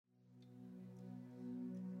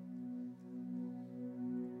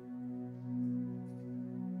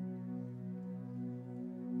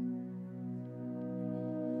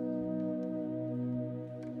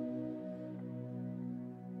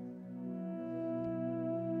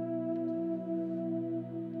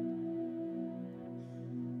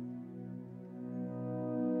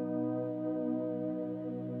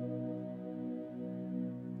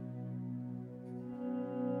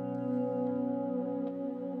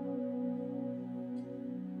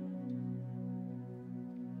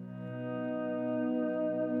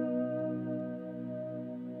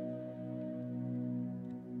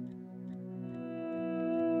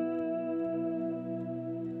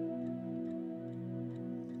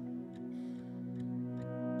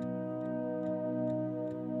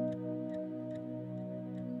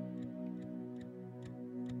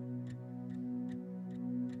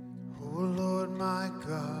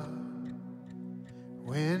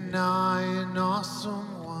And I, in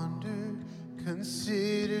awesome wonder,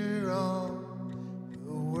 consider all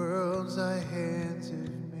the worlds thy hands have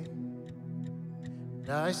made. And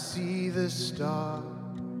I see the stars,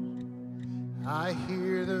 I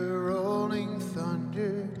hear the rolling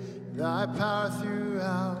thunder, thy power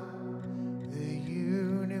throughout the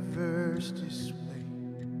universe displayed.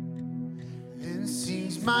 Then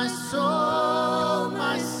sings my soul,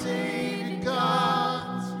 my Savior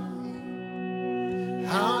God, to thee.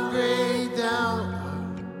 How great thou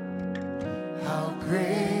art, how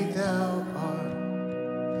great thou art.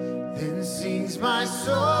 Then sings my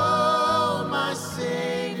soul, my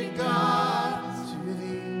Savior God, to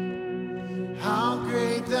thee. How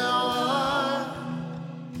great thou art,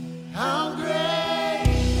 how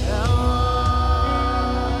great thou art.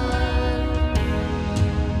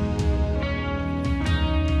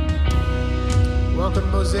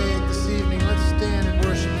 Welcome, Mosaic, this evening. Let's stand and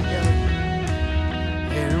worship together.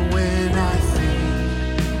 And when I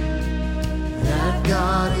think that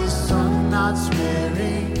God is Son, not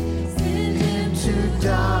sparing, sent him to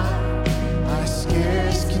die, I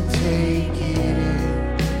scarce can take it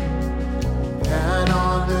in. That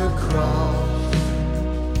on the cross,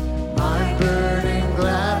 my burden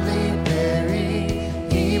gladly bearing,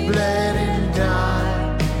 he bled and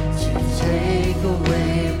died to take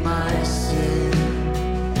away my sin.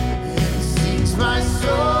 And sings my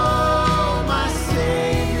soul, my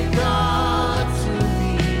Savior God, to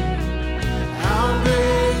thee. How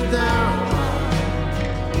great thou art,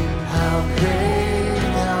 how great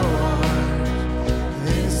thou art.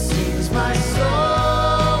 Then sings my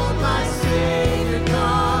soul, my Savior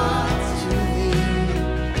God, to thee.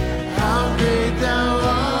 How great thou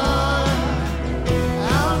art,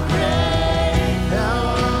 how great thou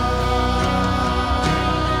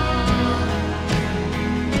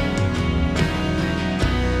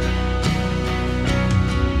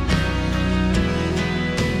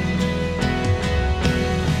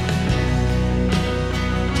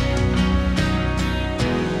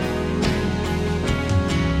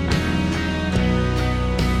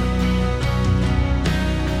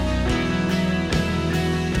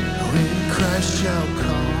When Christ shall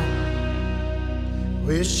come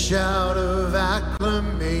with shout of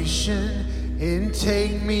acclamation and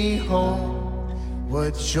take me home,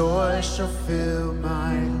 what joy shall fill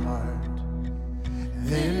my heart?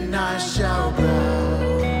 Then I shall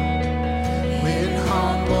bow with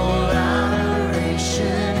humble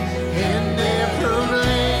adoration and there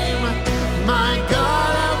proclaim, my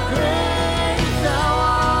God, how great thou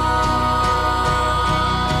art.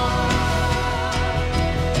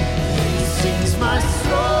 Then sings my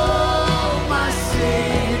soul, my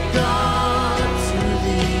Savior God, to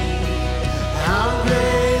thee. How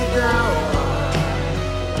great thou art,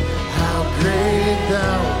 how great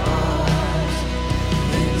thou art.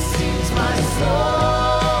 Then sings my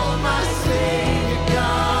soul, my Savior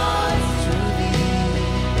God, to thee.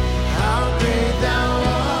 How great thou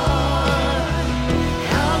art,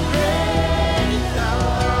 how great thou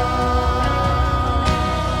art.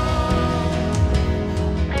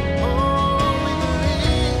 Oh, we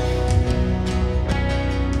believe.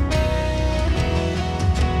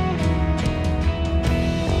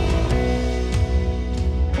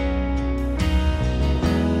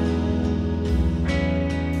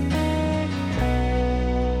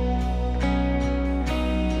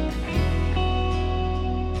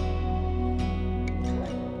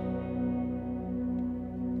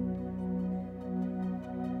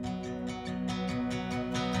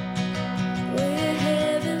 We're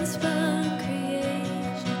heaven's spun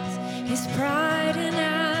creations, his pride and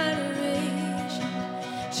adoration,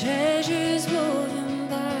 treasures woven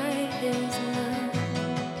by his love.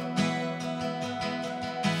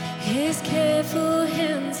 His careful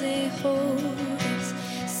hands they hold us,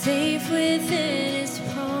 safe within his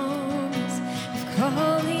promise of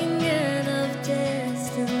calling and of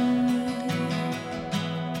destiny.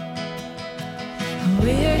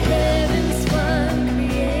 We're heaven's spun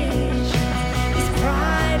creations, his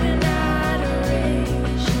pride and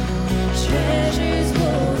adoration, treasures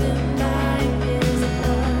woven by his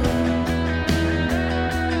love.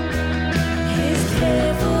 His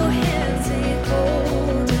careful hands they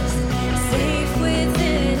hold us, safe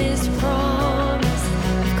within his promise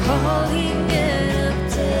of calling and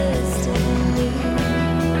of destiny.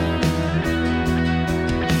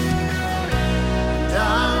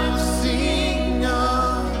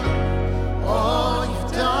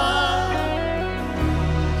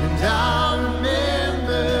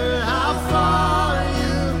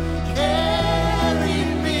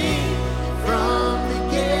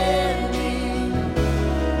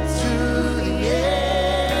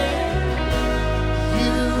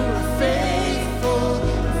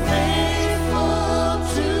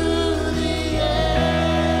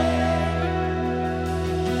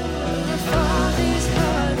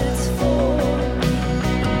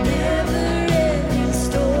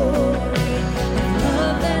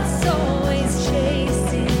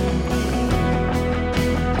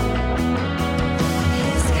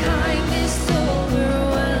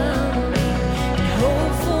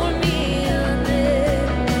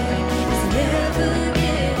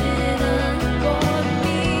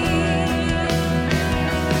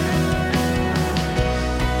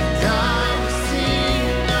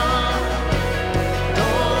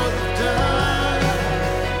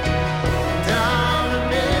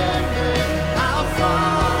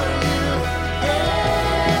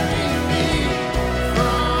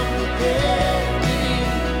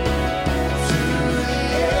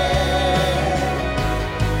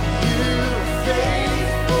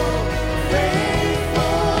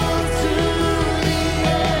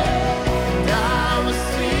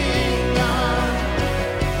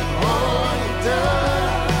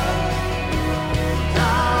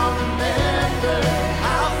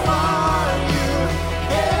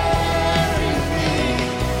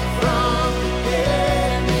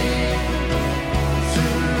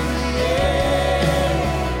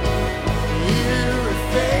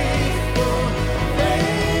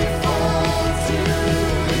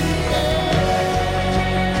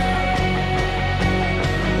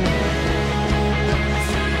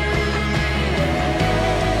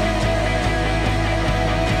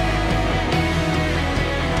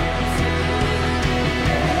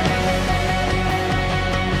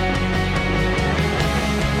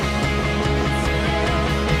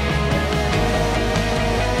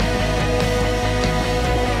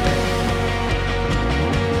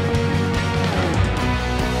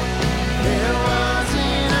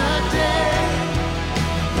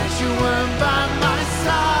 you weren't by my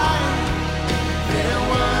side. There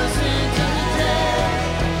wasn't a day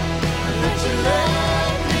that you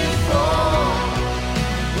let me fall.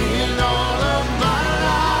 In all of my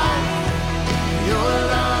life, your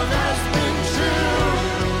love has been true.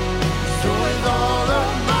 So with all of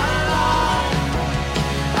my life,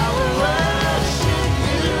 I will worship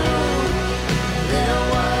you. There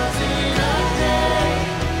wasn't a day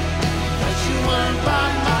that you weren't by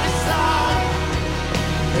my side.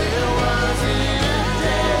 There wasn't a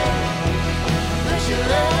day that you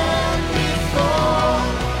let me fall.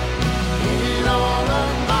 In all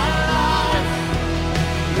of my life,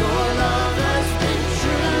 your love has been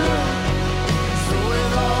true. So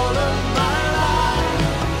with all of my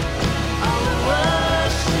life, I will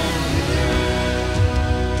worship you.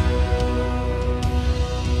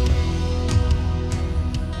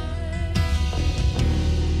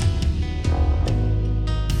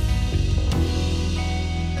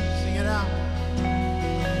 Sing it out.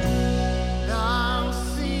 I'll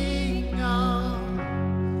sing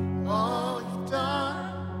of all you've done.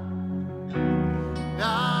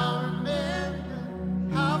 Now remember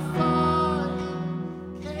how far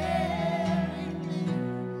you carried me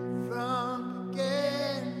from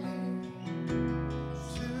beginning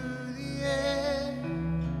to the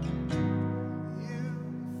end. You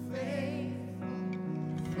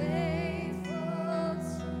Faithful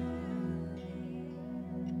to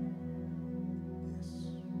Yes.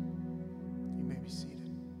 You may be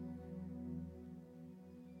seated.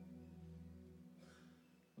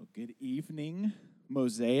 Well, good evening,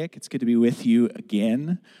 Mosaic. It's good to be with you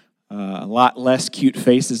again. A lot less cute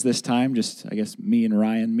faces this time, just, I guess, me and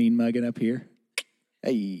Ryan mean mugging up here.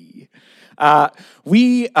 Hey.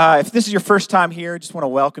 If this is your first time here, just want to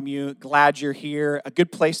welcome you. Glad you're here. A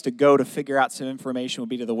good place to go to figure out some information would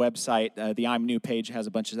be to the website. The I'm New page has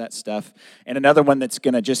a bunch of that stuff. And another one that's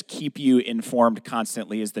going to just keep you informed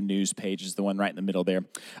constantly is the news page, is the one right in the middle there.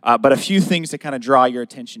 But a few things to kind of draw your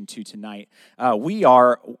attention to tonight. We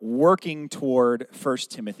are working toward 1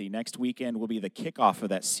 Timothy. Next weekend will be the kickoff of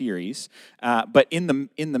that series. But in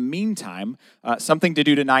the meantime, something to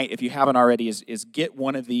do tonight, if you haven't already, is get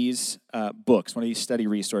one of these books, one of these study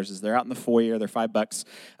resources. They're out in the foyer. They're $5.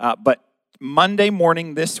 But Monday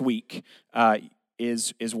morning this week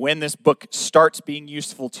is when this book starts being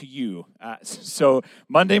useful to you. So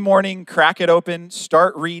Monday morning, crack it open,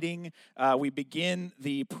 start reading. We begin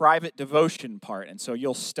the private devotion part. And so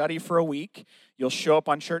you'll study for a week. You'll show up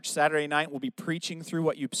on church Saturday night. We'll be preaching through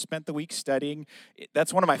what you've spent the week studying.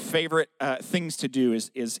 That's one of my favorite things to do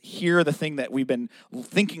is hear the thing that we've been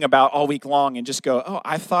thinking about all week long and just go, oh,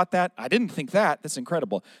 I thought that. I didn't think that. That's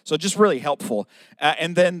incredible. So just really helpful.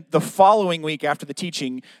 And then the following week after the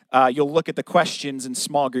teaching, you'll look at the questions in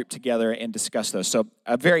small group together and discuss those. So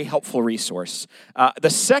a very helpful resource. The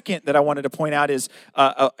second that I wanted to point out is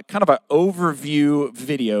a kind of an overview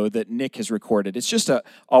video that Nick has recorded. It's just a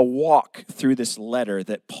walk through this letter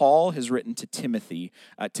that Paul has written to Timothy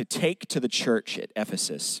to take to the church at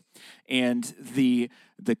Ephesus. And the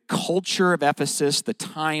culture of Ephesus, the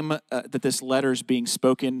time that this letter is being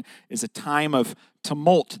spoken, is a time of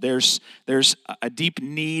tumult. There's a deep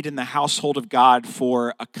need in the household of God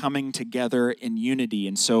for a coming together in unity.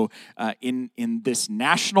 And so in this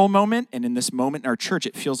national moment and in this moment in our church,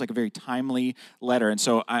 it feels like a very timely letter. And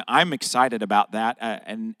so I'm excited about that,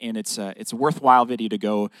 and it's a worthwhile video to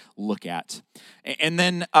go look at. And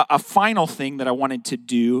then a final thing that I wanted to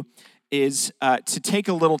do is to take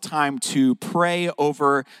a little time to pray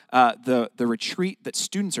over the retreat that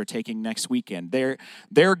students are taking next weekend.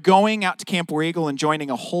 They're going out to Camp War Eagle and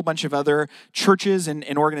joining a whole bunch of other churches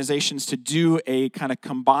and organizations to do a kind of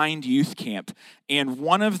combined youth camp. And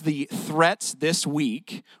one of the threats this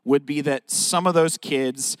week would be that some of those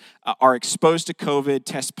kids are exposed to COVID,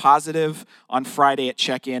 test positive on Friday at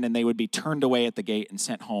check-in, and they would be turned away at the gate and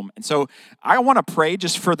sent home. And so I want to pray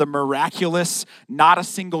just for the miraculous, not a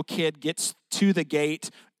single kid gets to the gate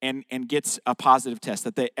and gets a positive test,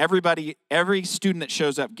 that every student that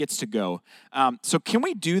shows up gets to go. So can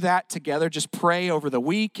we do that together? Just pray over the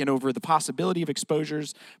week and over the possibility of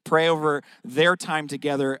exposures, pray over their time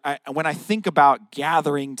together. When I think about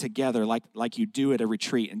gathering together like you do at a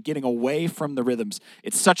retreat and getting away from the rhythms,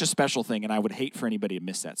 it's such a special thing, and I would hate for anybody to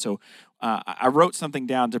miss that. So I wrote something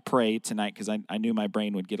down to pray tonight because I knew my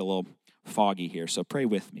brain would get a little foggy here, so pray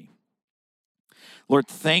with me. Lord,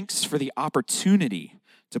 thanks for the opportunity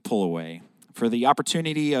to pull away, for the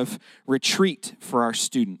opportunity of retreat for our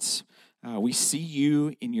students. We see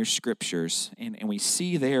you in your scriptures, and we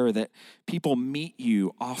see there that people meet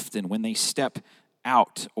you often when they step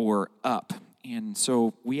out or up. And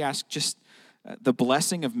so we ask, just the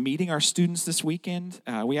blessing of meeting our students this weekend.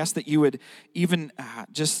 We ask that you would even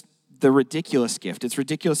just the ridiculous gift. It's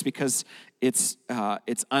ridiculous because it's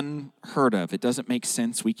unheard of. It doesn't make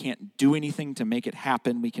sense. We can't do anything to make it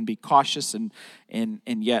happen. We can be cautious, and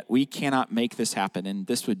yet we cannot make this happen. And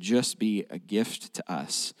this would just be a gift to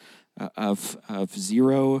us of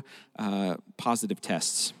 0 positive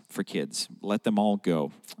tests for kids. Let them all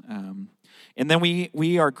go. And then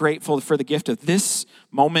we are grateful for the gift of this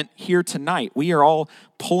moment here tonight. We are all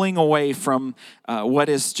pulling away from what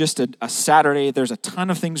is just a Saturday. There's a ton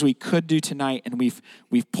of things we could do tonight, and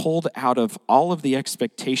we've pulled out of all of the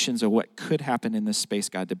expectations of what could happen in this space,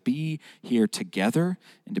 God, to be here together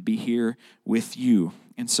and to be here with you.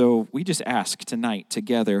 And so we just ask tonight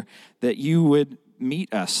together that you would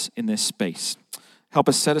meet us in this space. Help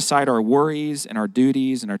us set aside our worries and our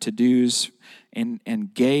duties and our to-dos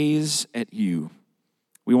and gaze at you.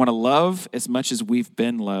 We want to love as much as we've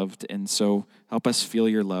been loved, and so help us feel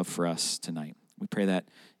your love for us tonight. We pray that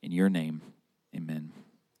in your name. Amen.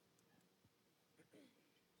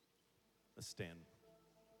 Let's stand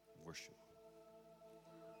and worship.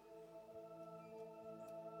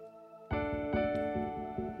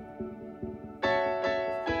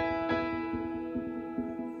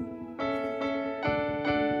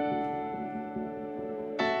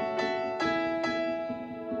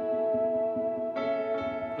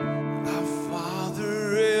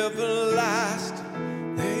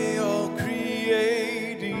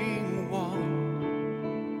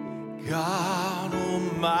 God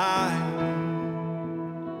Almighty,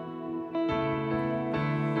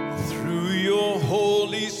 through your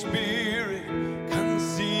Holy Spirit,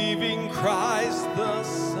 conceiving Christ the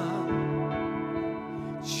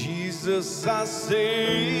Son, Jesus our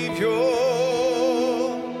Savior.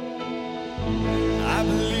 I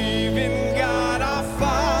believe in God our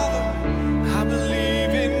Father, I believe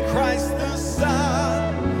in Christ the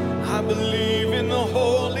Son, I believe in the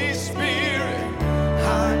Holy Spirit.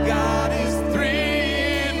 Our God is 3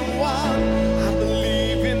 in 1. I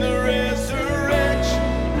believe in the resurrection,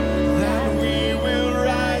 that we will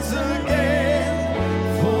rise again.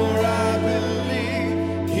 For I believe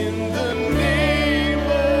in the name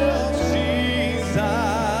of Jesus.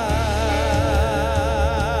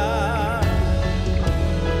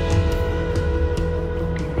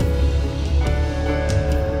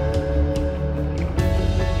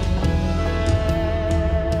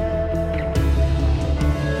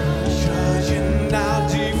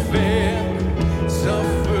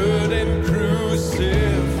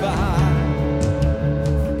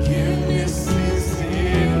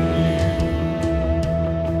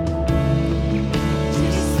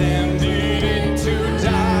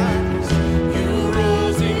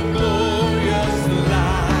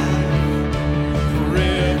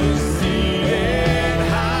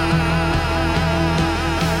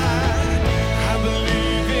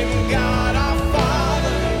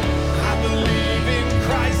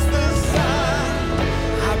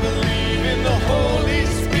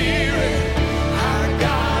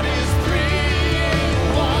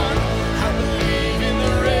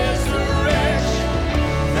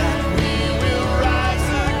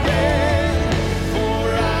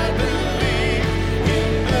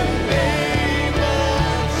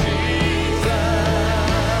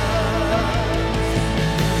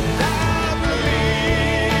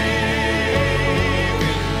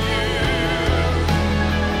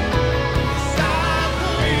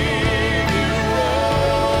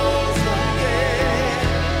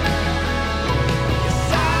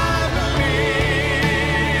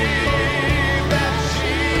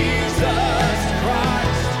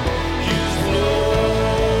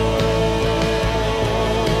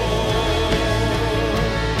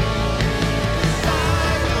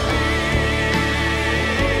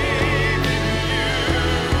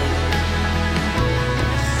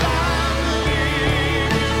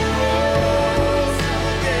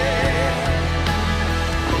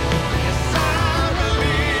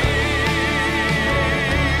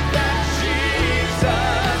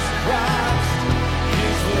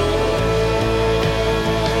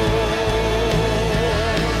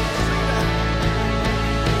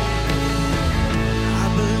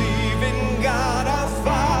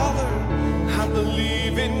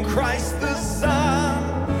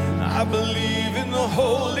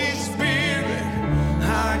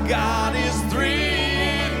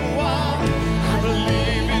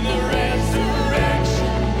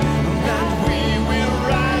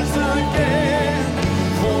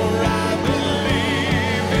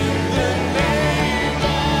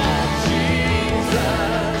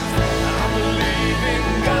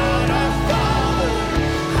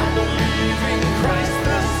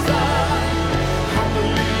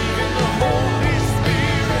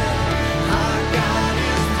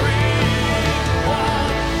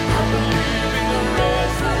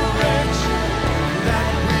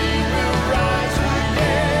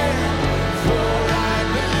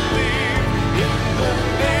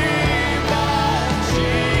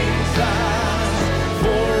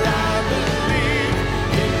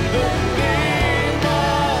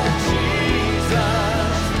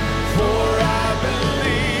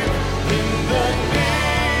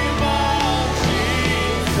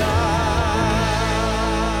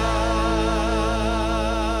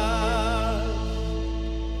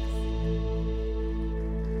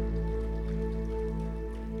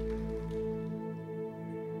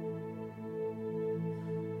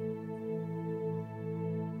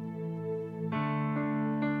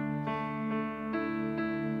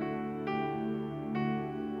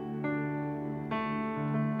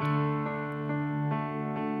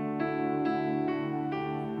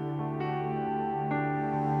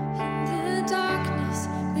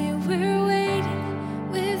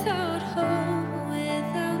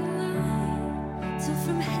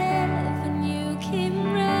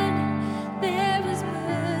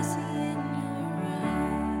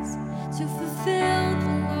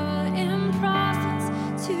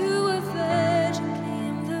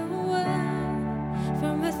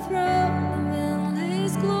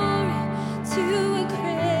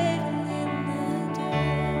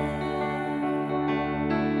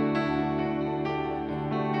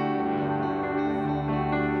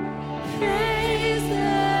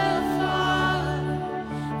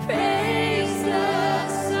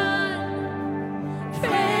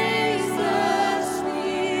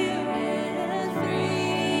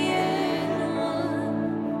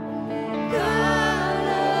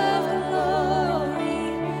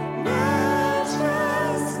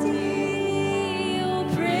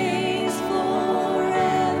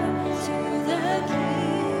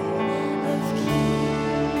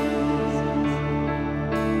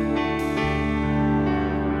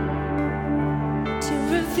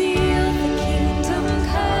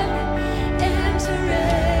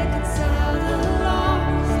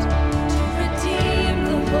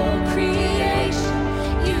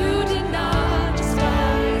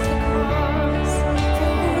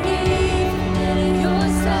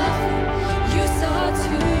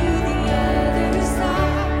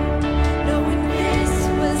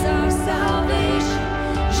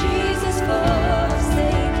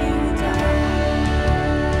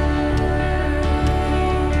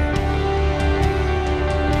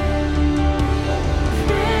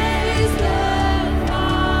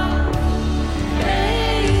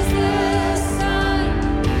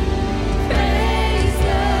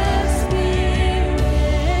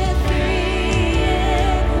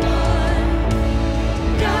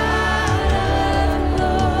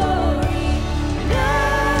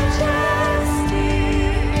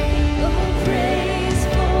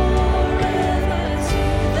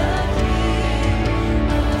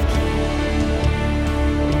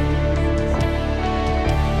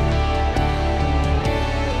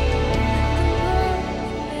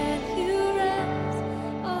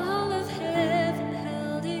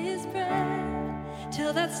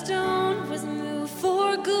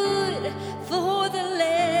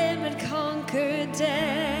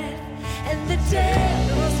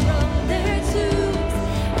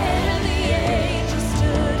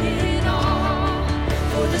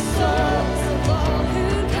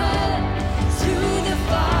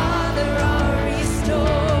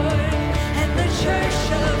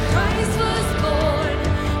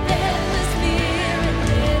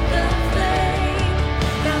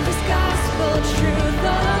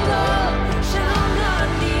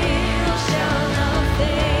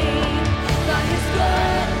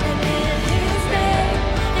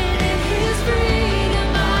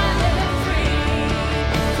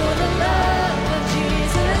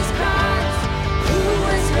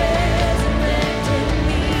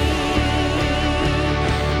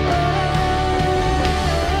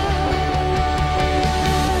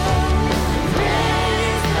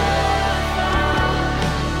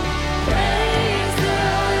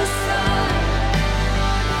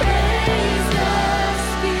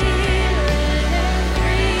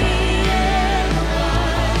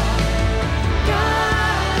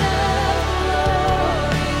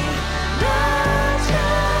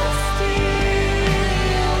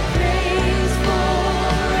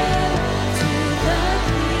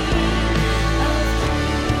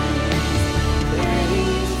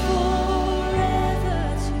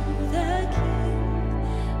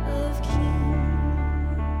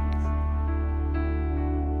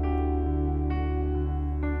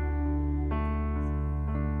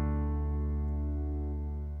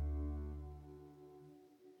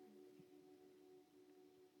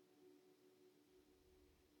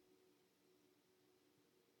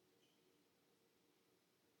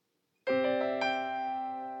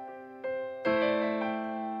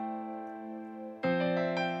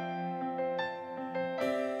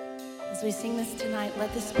 As we sing this tonight,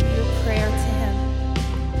 let this be your prayer to him.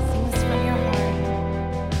 Sing this from your heart.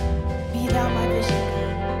 Be thou my vision,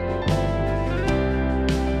 God.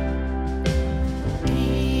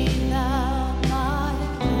 Be thou my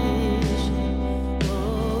vision, O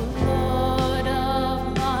Lord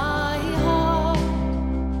of my heart.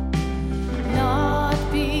 Not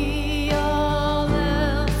be all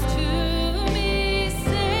else to me,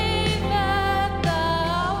 save that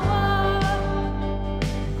thou art.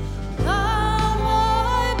 Thou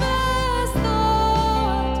my best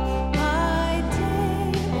thought, by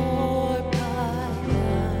day or by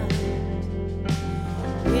night.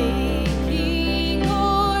 Waking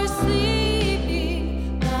or sleeping,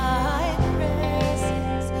 thy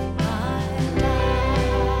presence my life.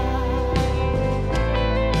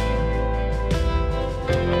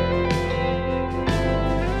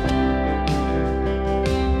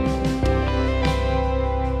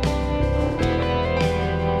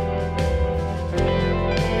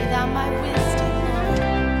 Be thou my wisdom, Lord.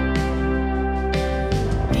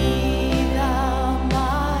 Be thou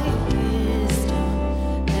my wisdom,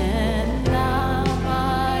 and thou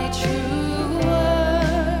my true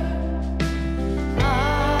word. I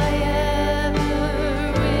ever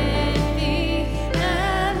with thee,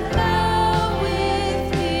 and thou with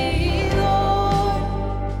me, Lord.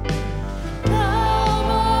 Thou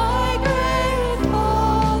my great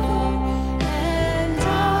Father, and I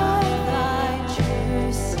thy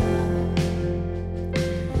true Son.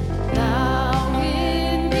 Thou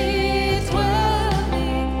in me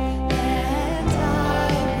dwelling, and I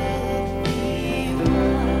with thee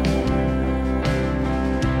one.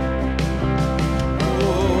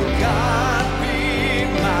 Oh God, be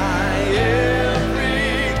my everything,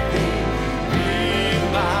 be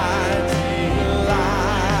my delight,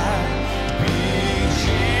 be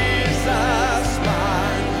Jesus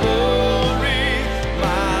my glory,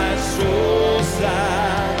 my soul satisfied.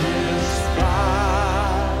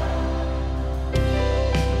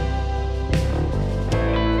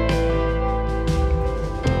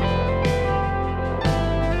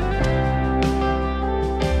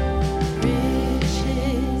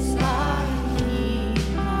 Riches I need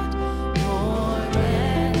not, nor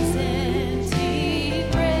man's empty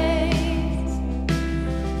praise.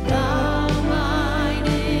 Thou mine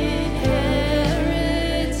inheritance,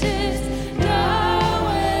 now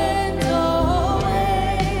and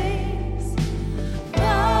always.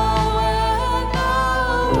 Thou and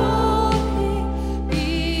thou only, be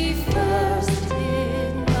first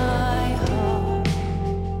in my heart.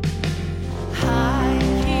 High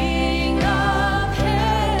King of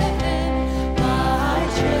heaven, my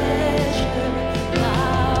treasure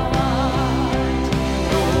thou art.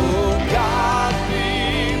 Oh God, be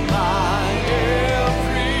my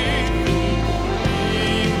everything, be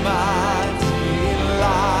my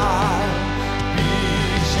delight, be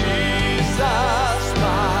Jesus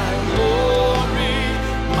my glory,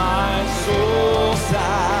 my soul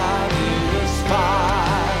satisfied.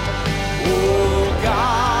 Oh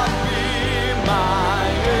God, be my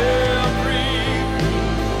everything,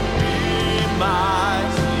 be my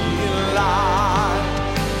delight,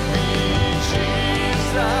 be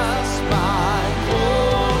Jesus my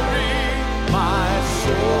glory, my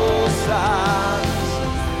soul satisfied.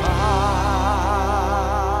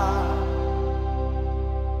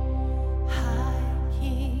 High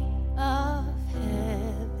King of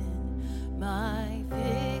heaven, my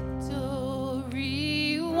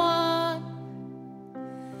victory won.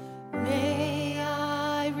 May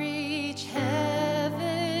I reach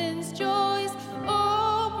heaven's joys,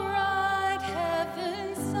 O bright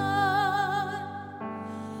heaven's sun.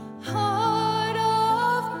 Heart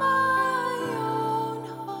of my own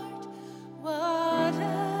heart,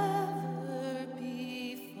 whatever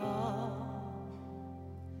befall,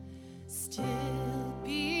 still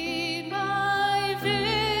be my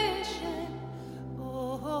vision, O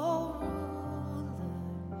ruler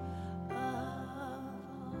of all.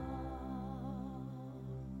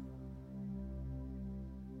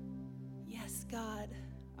 Yes, God,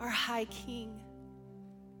 our high King.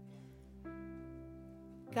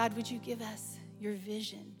 God, would you give us your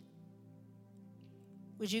vision?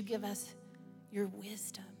 Would you give us your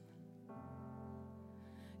wisdom?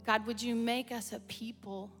 God, would you make us a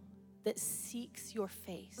people that seeks your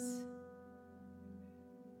face?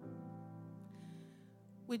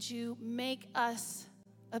 Would you make us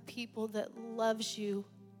a people that loves you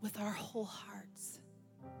with our whole hearts?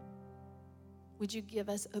 Would you give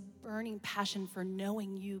us a burning passion for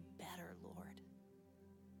knowing you better, Lord?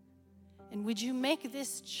 And would you make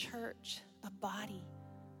this church a body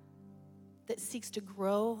that seeks to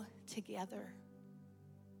grow together?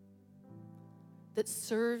 that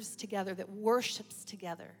serves together, that worships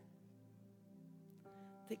together,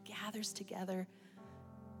 that gathers together,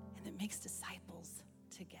 and that makes disciples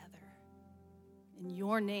together. In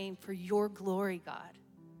your name, for your glory, God,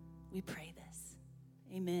 we pray this.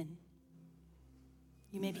 Amen.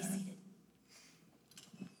 You may be seated.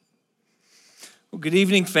 Well, good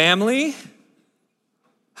evening, family.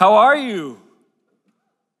 How are you?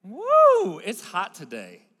 Woo, it's hot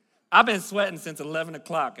today. I've been sweating since 11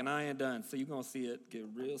 o'clock, and I ain't done, so you're going to see it get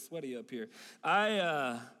real sweaty up here.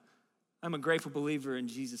 I'm a grateful believer in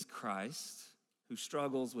Jesus Christ who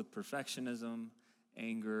struggles with perfectionism,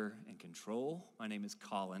 anger, and control. My name is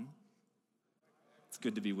Collin. It's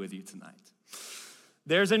good to be with you tonight.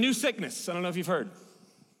 There's a new sickness. I don't know if you've heard.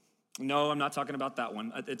 No, I'm not talking about that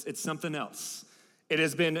one. It's something else. It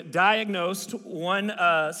has been diagnosed, one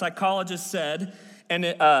psychologist said, and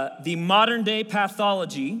the modern day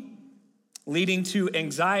pathology leading to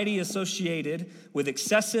anxiety associated with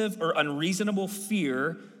excessive or unreasonable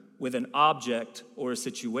fear with an object or a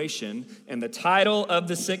situation. And the title of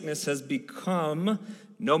the sickness has become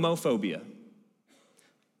nomophobia.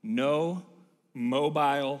 No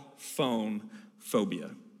mobile phone phobia.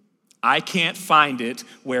 I can't find it,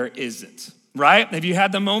 where is it? Right? Have you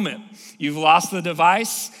had the moment? You've lost the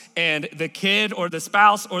device and the kid or the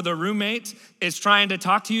spouse or the roommate is trying to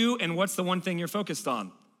talk to you, and what's the one thing you're focused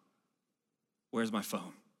on? Where's my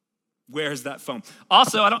phone? Where's that phone?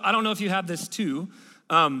 Also, I don't know if you have this too.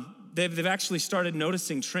 They've actually started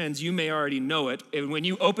noticing trends. You may already know it. When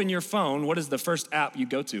you open your phone, what is the first app you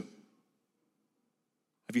go to?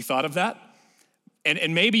 Have you thought of that?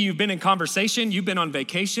 And maybe you've been in conversation, you've been on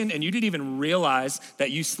vacation, and you didn't even realize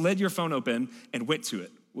that you slid your phone open and went to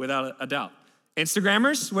it without a doubt.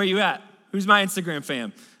 Instagrammers, where you at? Who's my Instagram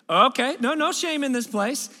fam? Okay, no shame in this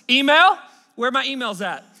place. Email, where my emails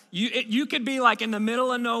at? You could be like in the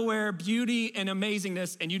middle of nowhere, beauty and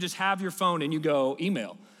amazingness, and you just have your phone and you go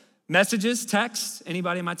email. Messages, text,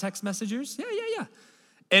 anybody in my text messengers? Yeah.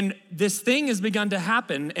 And this thing has begun to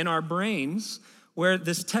happen in our brains where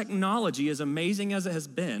this technology, as amazing as it has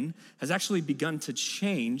been, has actually begun to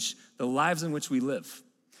change the lives in which we live.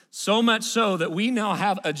 So much so that we now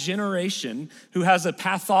have a generation who has a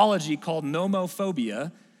pathology called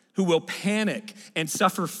nomophobia, who will panic and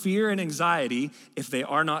suffer fear and anxiety if they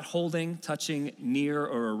are not holding, touching, near,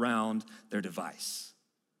 or around their device.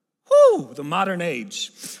 Whew, the modern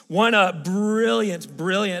age. One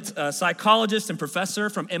brilliant psychologist and professor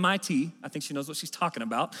from MIT, I think she knows what she's talking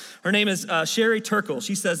about. Her name is Sherry Turkle.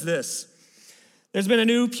 She says this: there's been a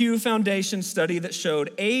new Pew Foundation study that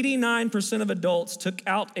showed 89% of adults took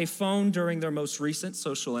out a phone during their most recent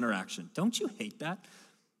social interaction. Don't you hate that?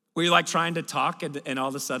 Where you're like trying to talk and all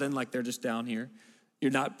of a sudden like they're just down here.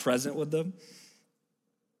 You're not present with them.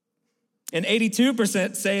 And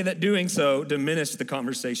 82% say that doing so diminished the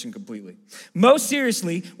conversation completely. Most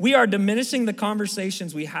seriously, we are diminishing the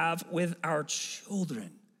conversations we have with our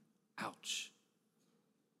children. Ouch.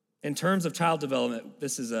 In terms of child development,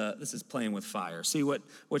 this is playing with fire. See, what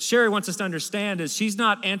Sherry wants us to understand is she's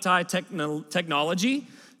not anti-technology,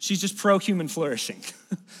 she's just pro-human flourishing.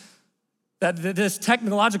 That this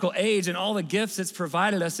technological age and all the gifts it's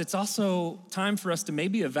provided us, it's also time for us to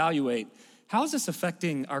maybe evaluate, how is this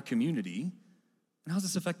affecting our community? And how is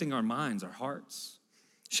this affecting our minds, our hearts?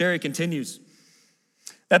 Sherry continues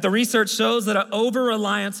that the research shows that an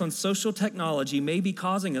over-reliance on social technology may be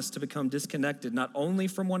causing us to become disconnected not only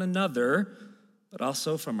from one another, but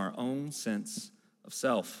also from our own sense of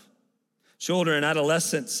self. Children,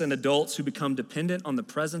 adolescents, and adults who become dependent on the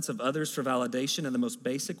presence of others for validation in the most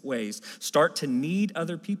basic ways start to need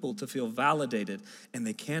other people to feel validated, and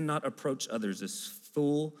they cannot approach others as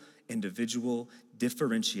full, individual,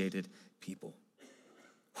 differentiated people.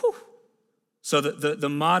 Whew. So the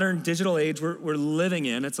modern digital age we're living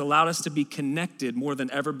in, it's allowed us to be connected more than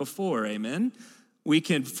ever before, amen? We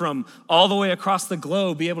can, from all the way across the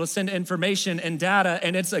globe, be able to send information and data,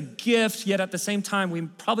 and it's a gift, yet at the same time, we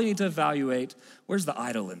probably need to evaluate, where's the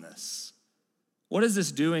idol in this? What is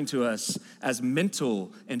this doing to us as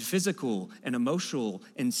mental and physical and emotional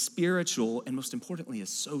and spiritual, and most importantly, as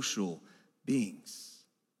social beings?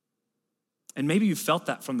 And maybe you felt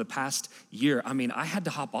that from the past year. I mean, I had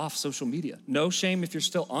to hop off social media. No shame if you're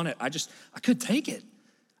still on it. I couldn't take it.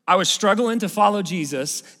 I was struggling to follow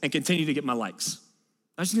Jesus and continue to get my likes.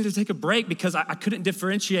 I just needed to take a break because I couldn't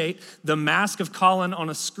differentiate the mask of Collin on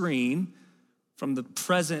a screen from the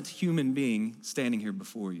present human being standing here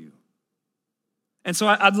before you. And so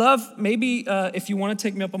I'd love, maybe if you want to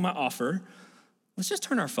take me up on my offer, let's just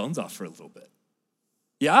turn our phones off for a little bit.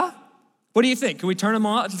 Yeah? What do you think? Can we turn them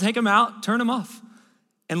off, take them out, turn them off?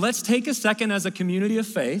 And let's take a second as a community of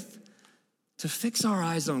faith to fix our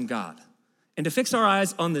eyes on God and to fix our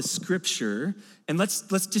eyes on the scripture. And let's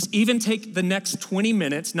just even take the next 20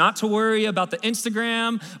 minutes, not to worry about the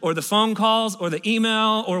Instagram or the phone calls or the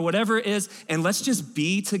email or whatever it is. And let's just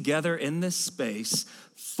be together in this space,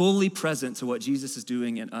 fully present to what Jesus is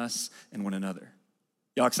doing in us and one another.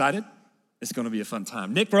 Y'all excited? It's gonna be a fun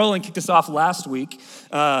time. Nick Brolin kicked us off last week.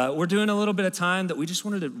 We're doing a little bit of time that we just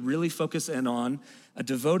wanted to really focus in on a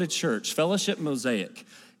devoted church, Fellowship Mosaic.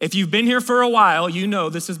 If you've been here for a while, you know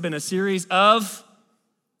this has been a series of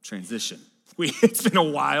transition. It's been a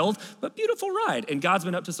wild but beautiful ride, and God's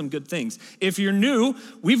been up to some good things. If you're new,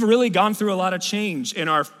 we've really gone through a lot of change in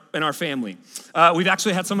our family. We've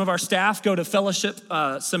actually had some of our staff go to Fellowship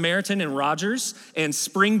Samaritan in Rogers and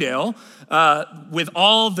Springdale. With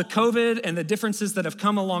all the COVID and the differences that have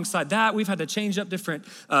come alongside that, we've had to change up different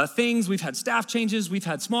things. We've had staff changes, we've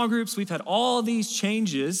had small groups, we've had all these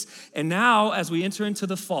changes. And now, as we enter into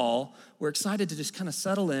the fall, we're excited to just kind of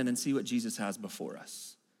settle in and see what Jesus has before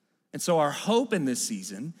us. And so our hope in this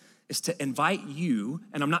season is to invite you,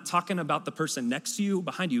 and I'm not talking about the person next to you,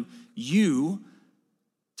 behind you, you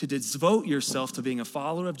to devote yourself to being a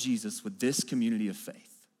follower of Jesus with this community of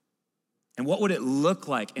faith. And what would it look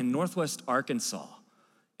like in Northwest Arkansas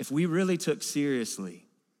if we really took seriously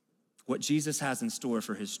what Jesus has in store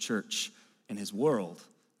for his church and his world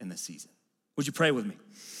in this season? Would you pray with me?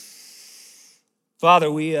 Father,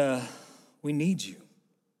 we need you.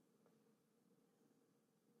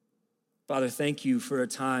 Father, thank you for a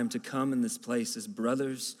time to come in this place as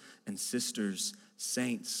brothers and sisters,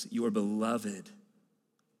 saints, your beloved.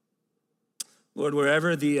 Lord,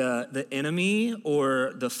 wherever the enemy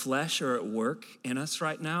or the flesh are at work in us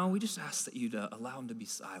right now, we just ask that you'd allow them to be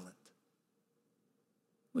silent.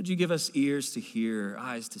 Would you give us ears to hear,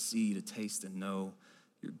 eyes to see, to taste and know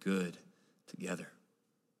you're good together?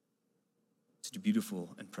 It's your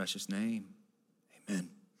beautiful and precious name.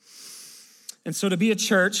 Amen. And so to be a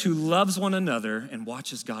church who loves one another and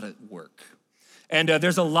watches God at work. And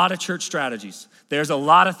there's a lot of church strategies. There's a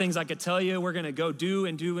lot of things I could tell you we're gonna go do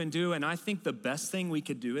and do and do. And I think the best thing we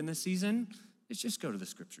could do in this season is just go to the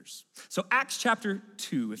scriptures. So Acts chapter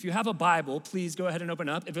 2, if you have a Bible, please go ahead and open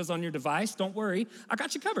up. If it's on your device, don't worry, I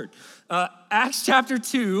got you covered. Acts chapter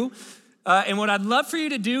 2, and what I'd love for you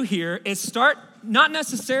to do here is start not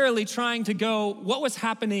necessarily trying to go, what was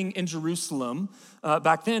happening in Jerusalem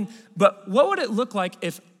back then, but what would it look like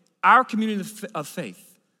if our community of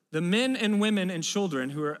faith, the men and women and children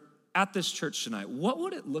who are at this church tonight, what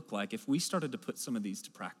would it look like if we started to put some of these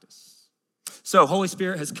to practice? So Holy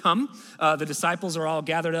Spirit has come. The disciples are all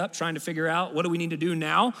gathered up trying to figure out what do we need to do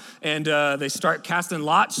now. And they start casting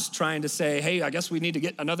lots trying to say, hey, I guess we need to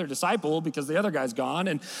get another disciple because the other guy's gone.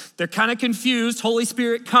 And they're kind of confused. Holy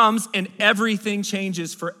Spirit comes and everything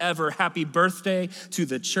changes forever. Happy birthday to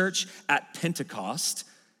the church at Pentecost.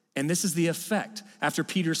 And this is the effect. After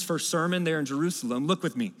Peter's first sermon there in Jerusalem, look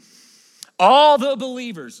with me. All the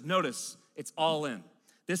believers, notice, it's all in.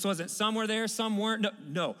 This wasn't some were there, some weren't.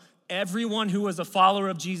 No. Everyone who was a follower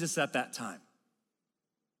of Jesus at that time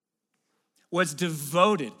was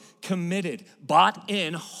devoted, committed, bought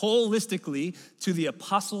in holistically to the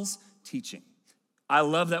apostles' teaching. I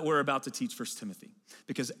love that we're about to teach 1 Timothy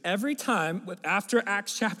because every time, after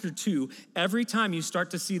Acts chapter 2, every time you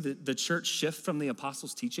start to see the church shift from the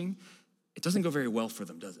apostles' teaching, it doesn't go very well for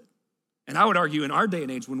them, does it? And I would argue in our day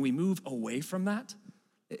and age, when we move away from that,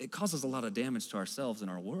 it causes a lot of damage to ourselves and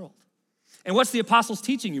our world. And what's the apostles'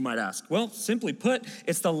 teaching, you might ask? Well, simply put,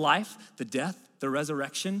 it's the life, the death, the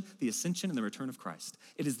resurrection, the ascension, and the return of Christ.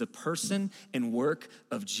 It is the person and work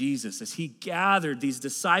of Jesus as he gathered these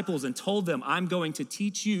disciples and told them, I'm going to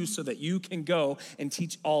teach you so that you can go and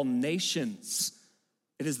teach all nations.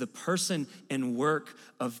 It is the person and work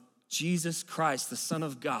of Jesus Christ, the Son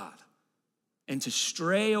of God. And to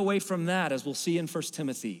stray away from that, as we'll see in 1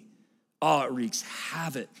 Timothy, it wreaks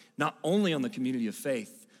havoc, not only on the community of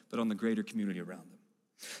faith, but on the greater community around them.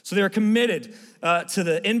 So they are committed to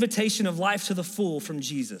the invitation of life to the full from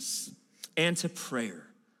Jesus and to prayer.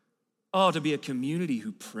 To be a community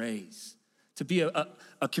who prays, to be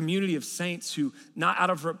a community of saints who, not out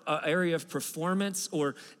of an area of performance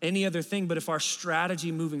or any other thing, but if our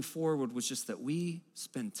strategy moving forward was just that we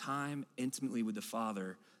spend time intimately with the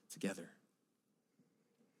Father together.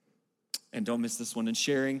 And don't miss this one, in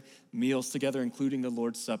sharing meals together, including the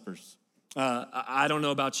Lord's Suppers. I don't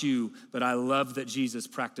know about you, but I love that Jesus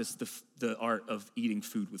practiced the art of eating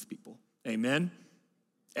food with people. Amen?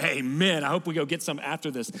 Amen. I hope we go get some after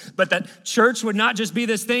this. But that church would not just be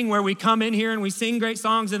this thing where we come in here and we sing great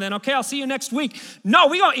songs and then, okay, I'll see you next week. No,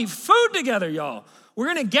 we gonna eat food together, y'all. We're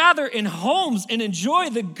gonna gather in homes and enjoy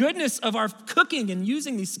the goodness of our cooking and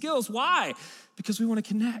using these skills. Why? Because we wanna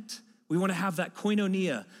connect. We wanna have that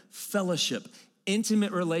koinonia, fellowship,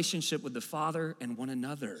 intimate relationship with the Father and one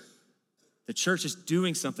another. The church is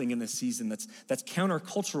doing something in this season that's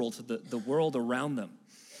countercultural to the world around them.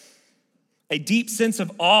 A deep sense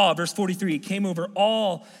of awe, verse 43, came over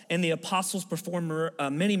all, and the apostles performed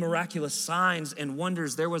many miraculous signs and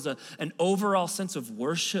wonders. There was an overall sense of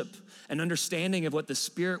worship, an understanding of what the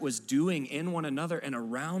Spirit was doing in one another and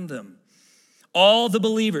around them. All the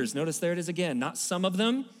believers, notice there it is again, not some of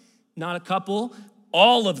them, not a couple,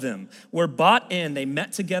 all of them were bought in. They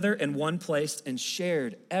met together in one place and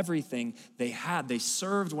shared everything they had. They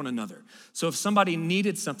served one another. So if somebody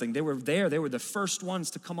needed something, they were there. They were the first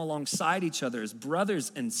ones to come alongside each other as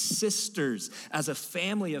brothers and sisters, as a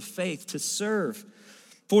family of faith to serve.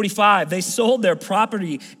 45, they sold their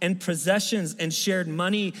property and possessions and shared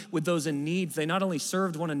money with those in need. They not only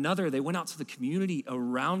served one another, they went out to the community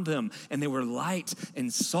around them, and they were light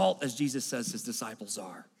and salt, as Jesus says his disciples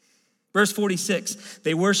are. Verse 46,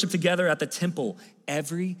 they worship together at the temple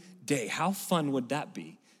every day. How fun would that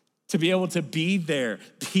be? To be able to be there,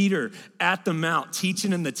 Peter at the Mount,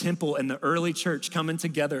 teaching in the temple, and the early church coming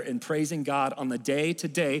together and praising God on the day to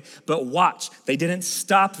day. But watch, they didn't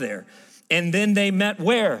stop there. And then they met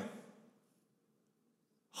where?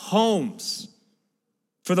 Homes.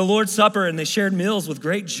 For the Lord's Supper, and they shared meals with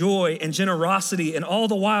great joy and generosity, and all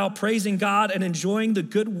the while praising God and enjoying the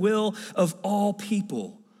goodwill of all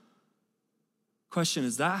people. Question,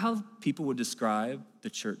 is that how people would describe the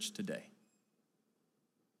church today?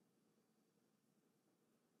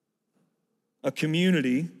 A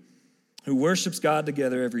community who worships God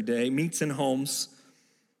together every day, meets in homes,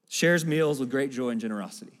 shares meals with great joy and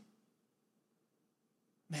generosity.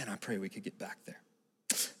 Man, I pray we could get back there.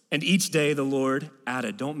 And each day the Lord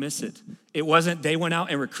added, don't miss it. It wasn't they went out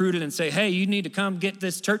and recruited and say, hey, you need to come get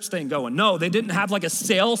this church thing going. No, they didn't have like a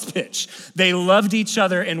sales pitch. They loved each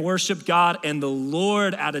other and worshiped God, and the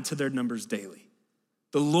Lord added to their numbers daily.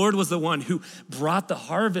 The Lord was the one who brought the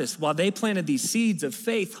harvest. While they planted these seeds of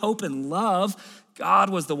faith, hope, and love, God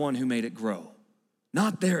was the one who made it grow,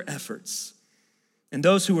 not their efforts, and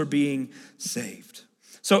those who were being saved.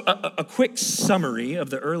 So a quick summary of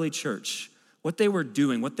the early church, what they were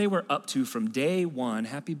doing, what they were up to from day one,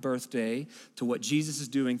 happy birthday, to what Jesus is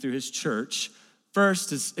doing through his church.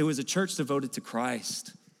 First, it was a church devoted to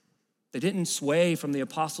Christ. They didn't sway from the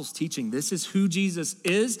apostles' teaching. This is who Jesus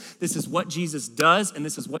is, this is what Jesus does, and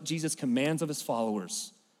this is what Jesus commands of his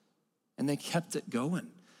followers. And they kept it going.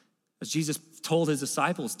 As Jesus told his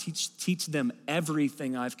disciples, teach them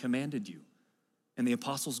everything I've commanded you. And the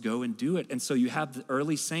apostles go and do it. And so you have the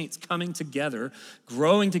early saints coming together,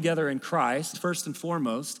 growing together in Christ, first and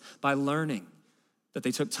foremost, by learning. That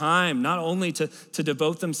they took time not only to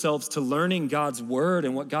devote themselves to learning God's word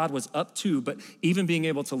and what God was up to, but even being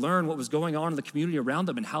able to learn what was going on in the community around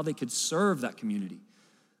them and how they could serve that community.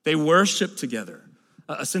 They worshiped together.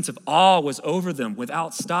 A sense of awe was over them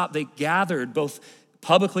without stop. They gathered both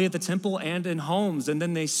publicly at the temple and in homes, and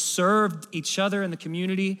then they served each other in the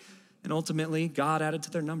community. And ultimately, God added to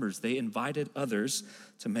their numbers. They invited others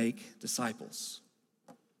to make disciples.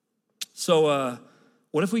 So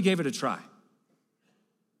what if we gave it a try?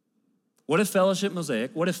 What if Fellowship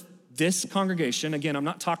Mosaic, what if this congregation, again, I'm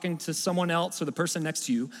not talking to someone else or the person next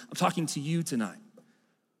to you, I'm talking to you tonight.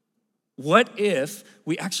 What if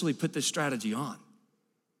we actually put this strategy on?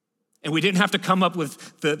 And we didn't have to come up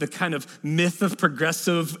with the kind of myth of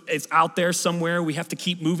progressive, it's out there somewhere, we have to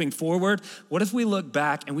keep moving forward. What if we look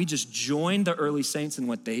back and we just joined the early saints in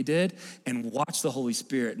what they did and watch the Holy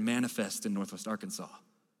Spirit manifest in Northwest Arkansas?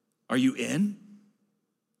 Are you in?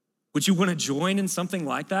 Would you want to join in something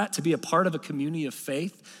like that, to be a part of a community of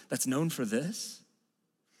faith that's known for this?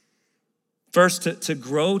 First, to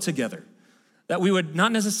grow together, that we would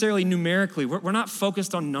not necessarily numerically, we're not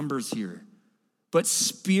focused on numbers here, but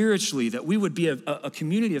spiritually, that we would be a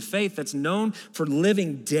community of faith that's known for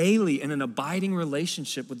living daily in an abiding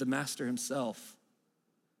relationship with the Master himself.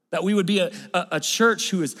 That we would be a church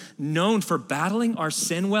who is known for battling our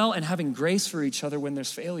sin well and having grace for each other when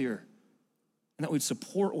there's failure. And that we'd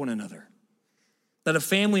support one another. That a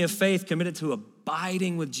family of faith committed to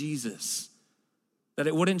abiding with Jesus. That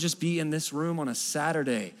it wouldn't just be in this room on a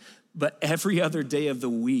Saturday, but every other day of the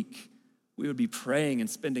week. We would be praying and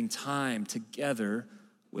spending time together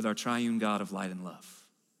with our triune God of light and love.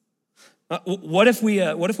 What if we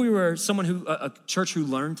were a church who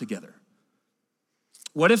learned together?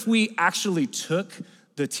 What if we actually took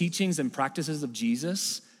the teachings and practices of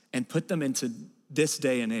Jesus and put them into this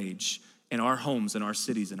day and age in our homes, in our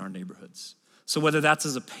cities, in our neighborhoods? So whether that's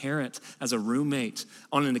as a parent, as a roommate,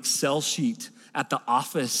 on an Excel sheet, at the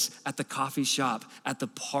office, at the coffee shop, at the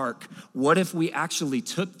park, what if we actually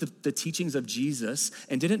took the teachings of Jesus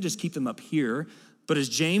and didn't just keep them up here, but as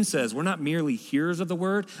James says, we're not merely hearers of the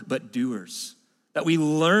word, but doers. That we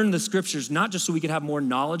learn the scriptures, not just so we could have more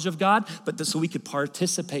knowledge of God, but so we could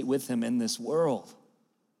participate with him in this world.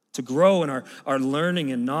 To grow in our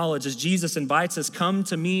learning and knowledge as Jesus invites us, come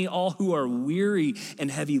to me, all who are weary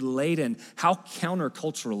and heavy laden. How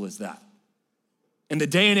countercultural is that? In the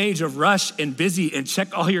day and age of rush and busy and check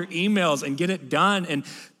all your emails and get it done and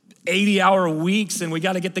 80-hour weeks and we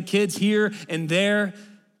got to get the kids here and there.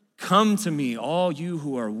 Come to me, all you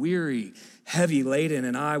who are weary, heavy laden,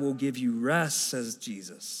 and I will give you rest, says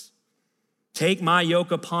Jesus. Take my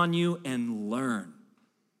yoke upon you and learn.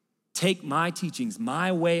 Take my teachings,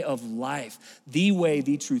 my way of life, the way,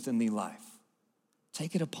 the truth, and the life.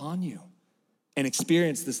 Take it upon you and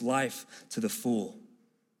experience this life to the full.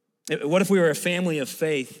 What if we were a family of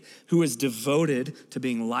faith who is devoted to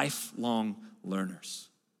being lifelong learners?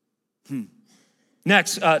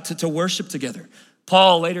 Next, to worship together.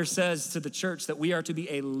 Paul later says to the church that we are to be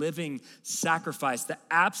a living sacrifice, that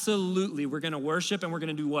absolutely we're gonna worship and we're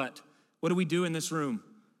gonna do what? What do we do in this room?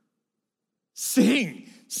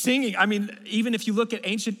 Singing. I mean, even if you look at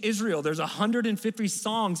ancient Israel, there's 150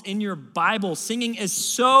 songs in your Bible. Singing is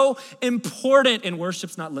so important, and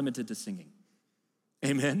worship's not limited to singing.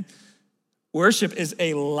 Amen. Worship is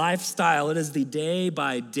a lifestyle. It is the day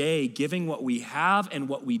by day giving what we have and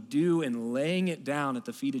what we do and laying it down at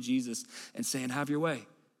the feet of Jesus and saying, have your way.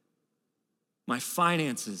 My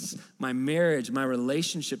finances, my marriage, my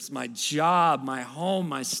relationships, my job, my home,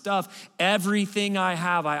 my stuff, everything I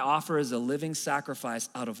have, I offer as a living sacrifice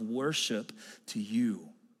out of worship to you.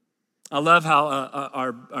 I love how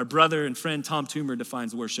our brother and friend Tom Toomer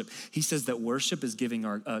defines worship. He says that worship is giving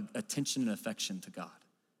our attention and affection to God.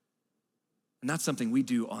 And that's something we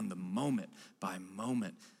do on the moment by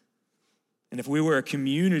moment. And if we were a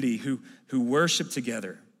community who worshiped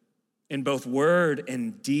together, in both word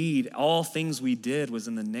and deed, all things we did was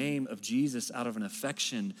in the name of Jesus out of an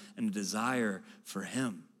affection and a desire for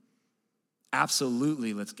him.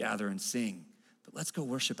 Absolutely, let's gather and sing, but let's go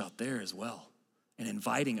worship out there as well and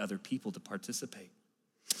inviting other people to participate.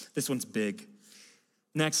 This one's big.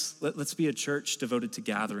 Next, let's be a church devoted to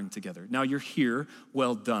gathering together. Now you're here,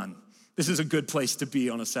 well done. This is a good place to be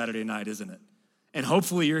on a Saturday night, isn't it? And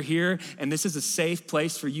hopefully you're here and this is a safe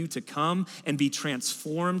place for you to come and be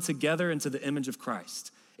transformed together into the image of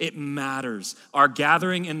Christ. It matters. Our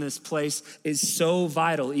gathering in this place is so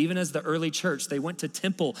vital. Even as the early church, they went to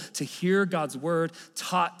temple to hear God's word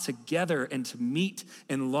taught together and to meet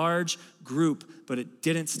in large group, but it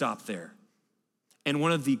didn't stop there. And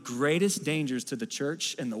one of the greatest dangers to the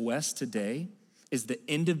church in the West today is the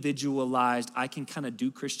individualized, I can kind of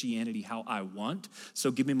do Christianity how I want.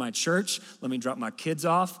 So give me my church, let me drop my kids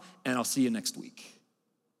off, and I'll see you next week.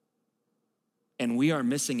 And we are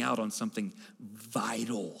missing out on something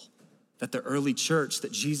vital that the early church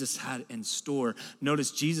that Jesus had in store.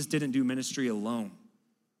 Notice Jesus didn't do ministry alone.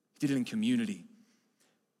 He did it in community.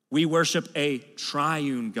 We worship a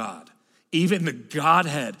triune God. Even the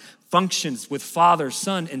Godhead functions with Father,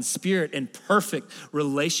 Son, and Spirit in perfect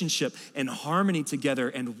relationship and harmony together.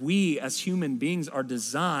 And we as human beings are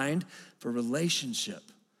designed for relationship,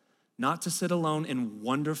 not to sit alone in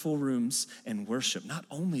wonderful rooms and worship. Not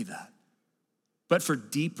only that, but for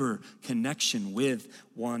deeper connection with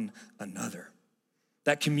one another.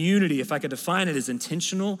 That community, if I could define it, is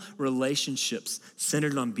intentional relationships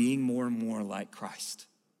centered on being more and more like Christ.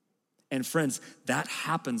 And friends, that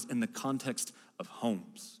happens in the context of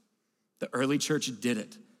homes. The early church did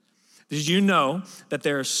it. Did you know that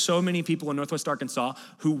there are so many people in Northwest Arkansas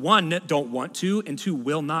who, one, don't want to, and two,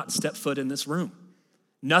 will not step foot in this room?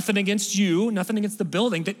 Nothing against you, nothing against the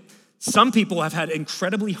building. That some people have had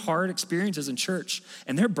incredibly hard experiences in church,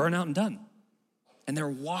 and they're burnt out and done. And they're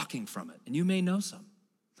walking from it, and you may know some.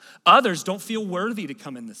 Others don't feel worthy to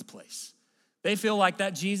come in this place. They feel like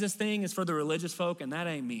that Jesus thing is for the religious folk, and that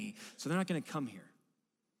ain't me, so they're not gonna come here.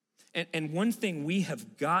 And one thing we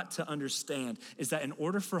have got to understand is that in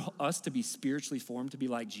order for us to be spiritually formed, to be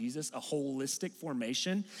like Jesus, a holistic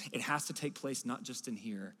formation, it has to take place not just in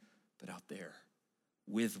here, but out there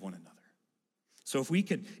with one another. So if we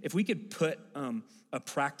could put a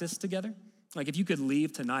practice together, like if you could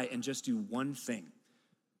leave tonight and just do one thing,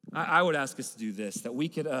 I would ask us to do this, that we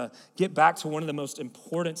could get back to one of the most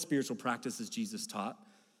important spiritual practices Jesus taught,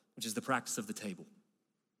 which is the practice of the table.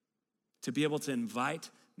 To be able to invite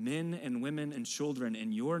men and women and children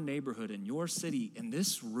in your neighborhood, in your city, in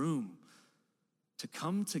this room, to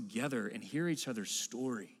come together and hear each other's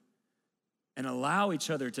story and allow each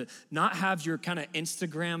other to not have your kind of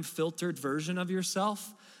Instagram filtered version of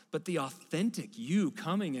yourself, but the authentic you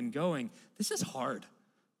coming and going, this is hard.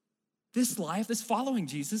 This life, this following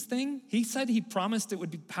Jesus thing, he said he promised it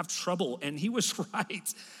would have trouble, and he was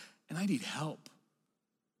right, and I need help.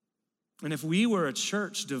 And if we were a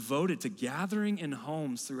church devoted to gathering in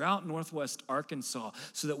homes throughout Northwest Arkansas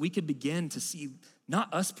so that we could begin to see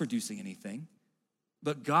not us producing anything,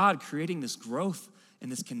 but God creating this growth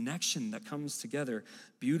and this connection that comes together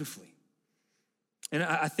beautifully. And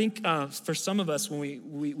I think for some of us, when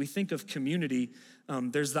we think of community,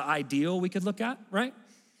 there's the ideal we could look at, right?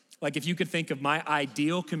 Like if you could think of my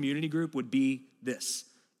ideal community group would be this.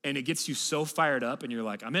 And it gets you so fired up and you're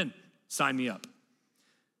like, I'm in, sign me up.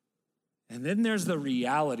 And then there's the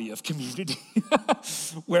reality of community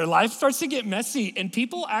where life starts to get messy and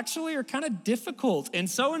people actually are kind of difficult and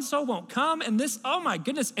so won't come and this, oh my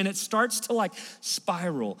goodness, and it starts to like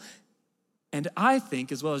spiral. And I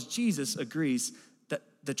think, as well as Jesus agrees, that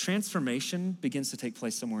the transformation begins to take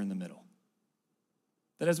place somewhere in the middle.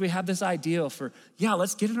 That as we have this ideal for,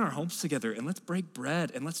 let's get in our homes together and let's break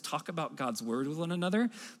bread and let's talk about God's word with one another,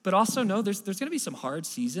 but also know there's gonna be some hard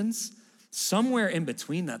seasons. Somewhere in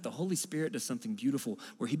between that, the Holy Spirit does something beautiful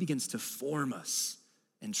where he begins to form us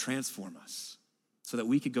and transform us so that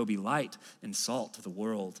we could go be light and salt to the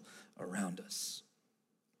world around us.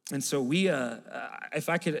 And so if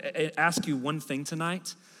I could ask you one thing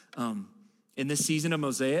tonight, in this season of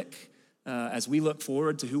Mosaic, as we look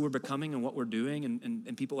forward to who we're becoming and what we're doing,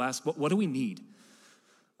 and people ask, what do we need?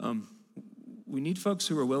 We need folks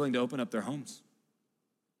who are willing to open up their homes.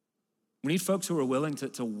 We need folks who are willing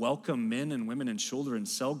to welcome men and women and children,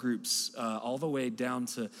 cell groups, all the way down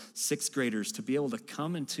to sixth graders, to be able to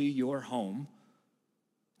come into your home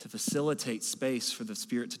to facilitate space for the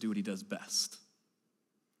Spirit to do what he does best.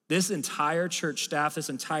 This entire church staff, this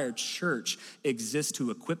entire church exists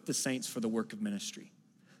to equip the saints for the work of ministry.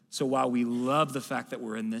 So while we love the fact that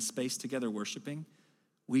we're in this space together worshiping,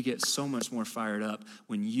 we get so much more fired up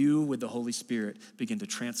when you, with the Holy Spirit, begin to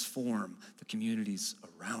transform the communities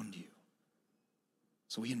around you.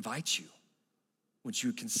 So we invite you. Would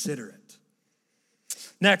you consider it?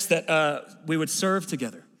 Next, that we would serve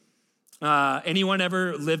together. Anyone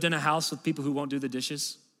ever lived in a house with people who won't do the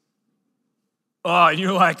dishes? Oh, and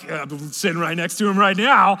you're like, I'm sitting right next to him right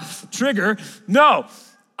now. Trigger. No.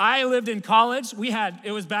 I lived in college.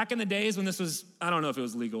 It was back in the days when this was, I don't know if it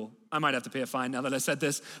was legal. I might have to pay a fine now that I said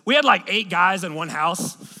this. We had like 8 guys in one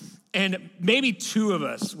house, and maybe 2 of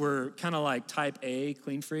us were kind of like type A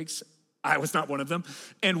clean freaks. I was not one of them.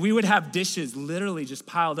 And we would have dishes literally just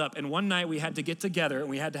piled up. And one night we had to get together and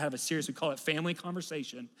we had to have a series, we call it family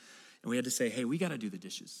conversation. And we had to say, hey, we gotta do the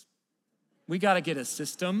dishes. We gotta get a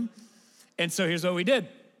system. And so here's what we did.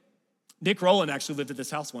 Nick Rowland actually lived at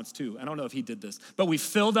this house once too. I don't know if he did this, but we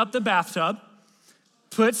filled up the bathtub,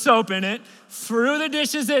 put soap in it, threw the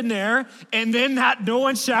dishes in there, and then no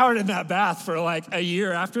one showered in that bath for like a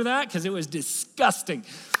year after that because it was disgusting.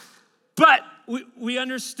 But we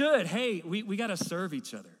understood, hey, we got to serve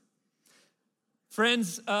each other.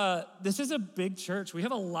 Friends, this is a big church. We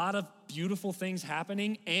have a lot of beautiful things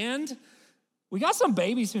happening, and we got some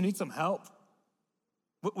babies who need some help.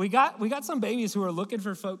 We got some babies who are looking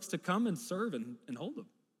for folks to come and serve and hold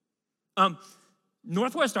them.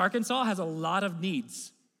 Northwest Arkansas has a lot of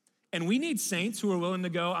needs, and we need saints who are willing to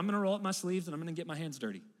go, I'm going to roll up my sleeves and I'm going to get my hands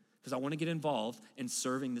dirty because I want to get involved in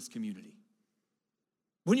serving this community.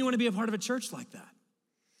 Wouldn't you want to be a part of a church like that?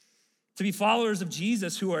 To be followers of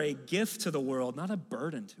Jesus who are a gift to the world, not a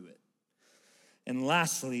burden to it. And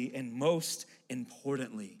lastly, and most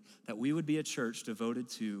importantly, that we would be a church devoted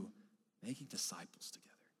to making disciples together.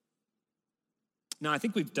 Now, I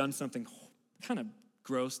think we've done something kind of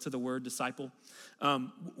gross to the word disciple.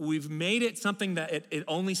 We've made it something that it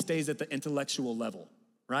only stays at the intellectual level,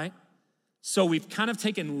 right? So we've kind of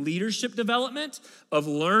taken leadership development of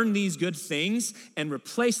learn these good things and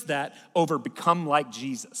replaced that over become like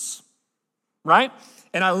Jesus, right?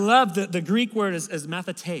 And I love the Greek word is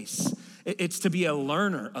mathetes. It's to be a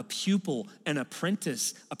learner, a pupil, an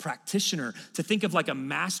apprentice, a practitioner, to think of like a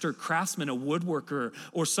master craftsman, a woodworker,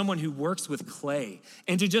 or someone who works with clay.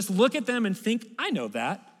 And to just look at them and think, I know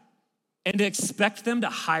that. And to expect them to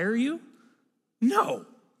hire you? No.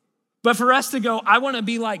 But for us to go, I want to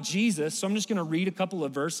be like Jesus, so I'm just going to read a couple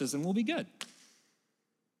of verses and we'll be good.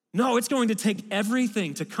 No, it's going to take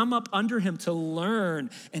everything to come up under him to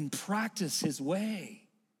learn and practice his way.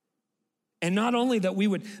 And not only that we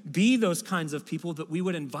would be those kinds of people, but we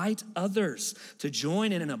would invite others to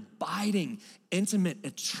join in an abiding, intimate,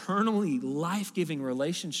 eternally life-giving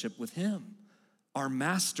relationship with him our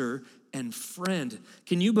master and friend.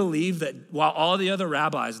 Can you believe that while all the other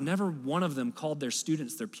rabbis, never one of them called their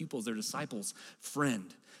students, their pupils, their disciples,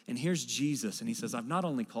 friend? And here's Jesus, and he says, I've not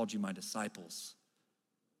only called you my disciples,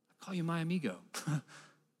 I call you my amigo.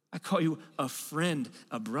 I call you a friend,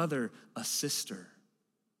 a brother, a sister.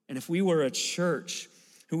 And if we were a church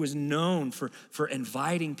who was known for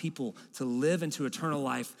inviting people to live into eternal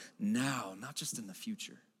life now, not just in the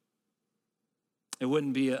future, it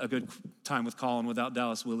wouldn't be a good time with Collin without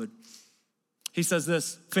Dallas Willard. He says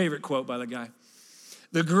this, favorite quote by the guy.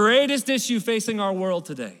 The greatest issue facing our world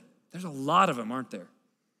today, there's a lot of them, aren't there?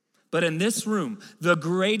 But in this room, the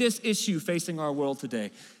greatest issue facing our world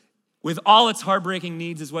today, with all its heartbreaking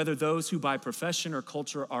needs, is whether those who by profession or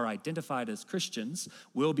culture are identified as Christians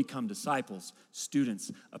will become disciples,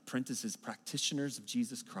 students, apprentices, practitioners of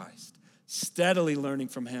Jesus Christ, steadily learning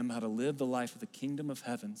from him how to live the life of the kingdom of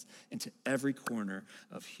heavens into every corner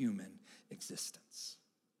of human existence.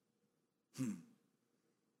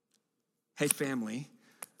 Hey, family,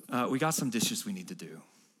 we got some dishes we need to do.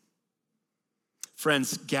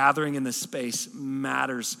 Friends, gathering in this space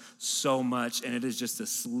matters so much, and it is just a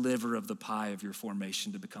sliver of the pie of your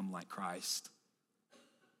formation to become like Christ.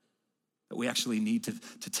 But we actually need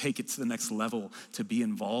to take it to the next level, to be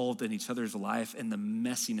involved in each other's life and the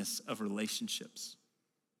messiness of relationships.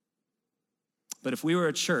 But if we were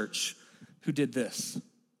a church who did this,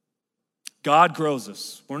 God grows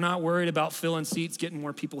us. We're not worried about filling seats, getting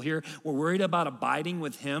more people here. We're worried about abiding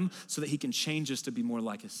with him so that he can change us to be more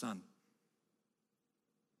like his son.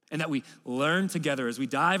 And that we learn together as we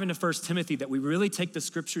dive into 1 Timothy, that we really take the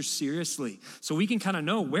scriptures seriously so we can kind of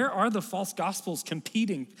know, where are the false gospels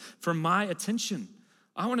competing for my attention?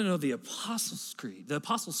 I want to know the Apostles' Creed, the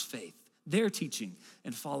Apostles' faith, their teaching,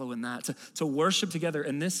 and follow in that. To worship together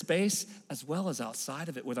in this space as well as outside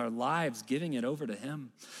of it with our lives, giving it over to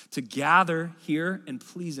him. To gather here and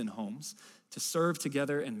please in homes, to serve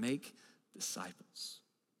together and make disciples.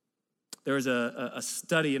 There was a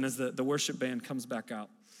study, and as the worship band comes back out,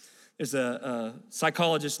 there's a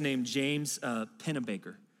psychologist named James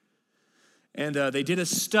Pennebaker. And they did a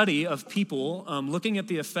study of people looking at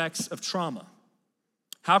the effects of trauma.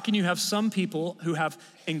 How can you have some people who have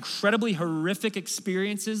incredibly horrific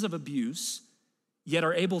experiences of abuse, yet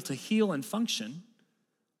are able to heal and function,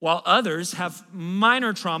 while others have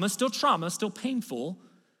minor trauma, still painful,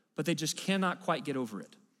 but they just cannot quite get over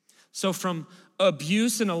it? So from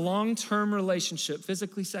abuse in a long-term relationship,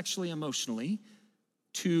 physically, sexually, emotionally,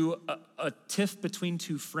 to a tiff between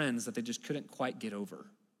two friends that they just couldn't quite get over,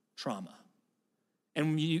 trauma.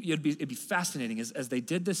 And it'd be fascinating. As they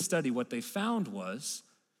did this study, what they found was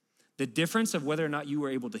the difference of whether or not you were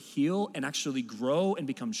able to heal and actually grow and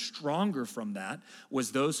become stronger from that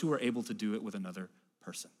was those who were able to do it with another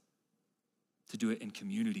person, to do it in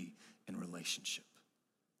community and relationship.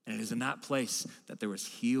 And it is in that place that there was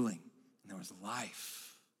healing and there was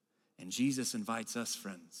life. And Jesus invites us,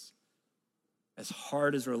 friends, as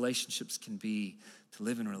hard as relationships can be, to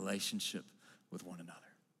live in relationship with one another.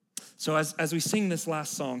 So as we sing this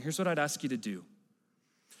last song, here's what I'd ask you to do.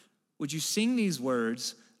 Would you sing these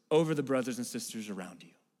words over the brothers and sisters around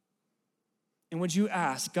you? And would you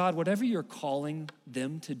ask, God, whatever you're calling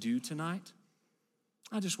them to do tonight,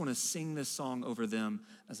 I just want to sing this song over them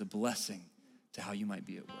as a blessing to how you might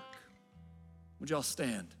be at work. Would you all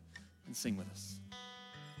stand and sing with us?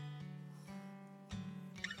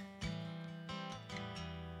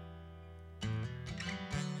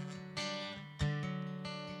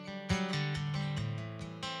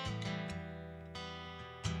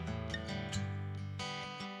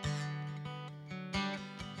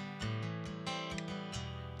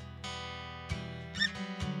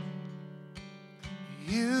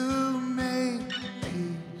 You make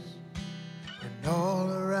peace when all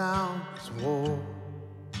around is war.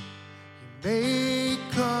 You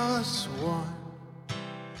make us one,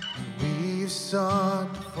 and we've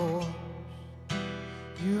sought divorce.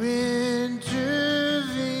 You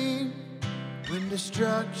intervene when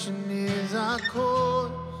destruction is our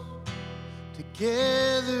course.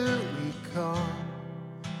 Together we come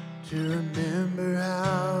to remember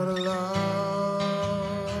how to love.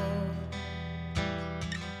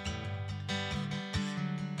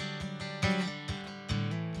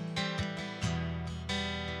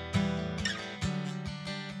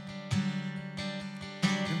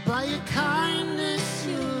 By your kindness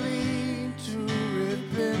you lead to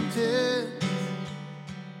repentance.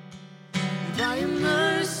 And by your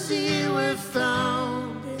mercy we're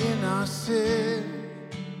found in our sin.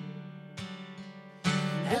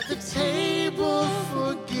 At the table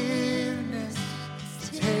forgiveness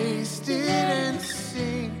taste it and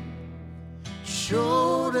sing,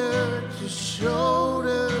 shoulder to shoulder.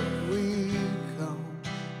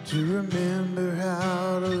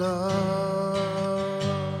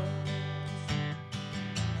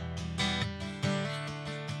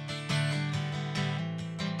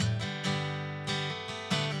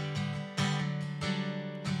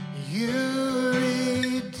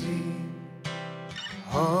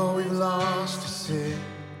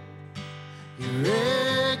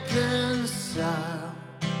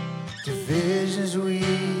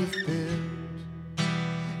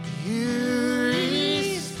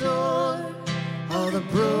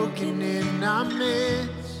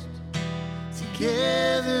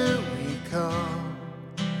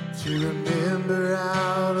 to remember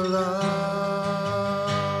our love.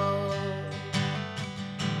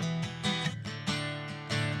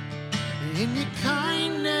 In your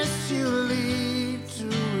kindness you lead to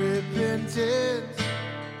repentance.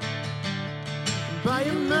 By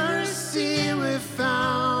your mercy we're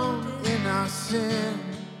found in our sin.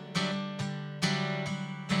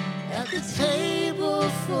 At the table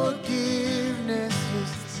forgiveness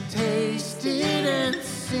is tasted and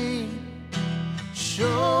seen.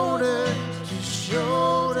 Shoulder to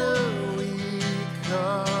shoulder we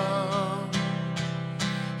come.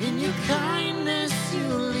 In your kindness you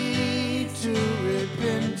lead to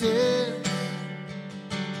repentance.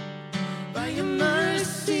 By your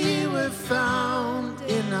mercy we're found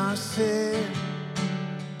in our sin.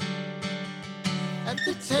 At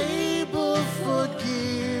the table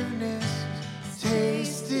forgiveness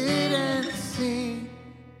tasted and seen.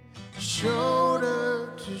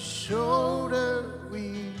 Shoulder to shoulder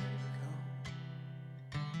we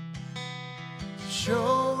come.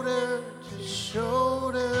 Shoulder to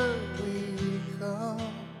shoulder we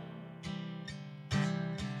come.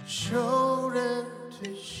 Shoulder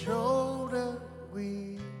to shoulder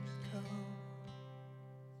we come.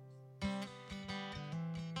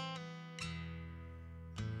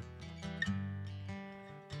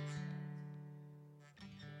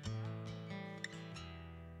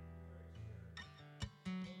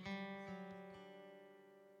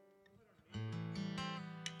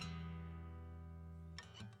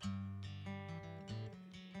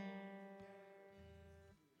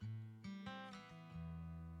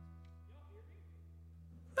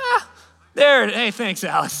 There, hey, thanks,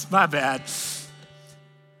 Alex. My bad.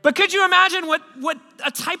 But could you imagine what a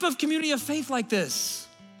type of community of faith like this?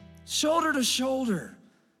 Shoulder to shoulder,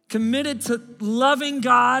 committed to loving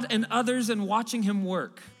God and others and watching him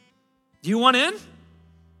work. Do you want in?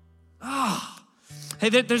 Hey,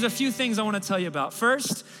 there's a few things I want to tell you about.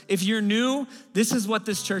 First, if you're new, this is what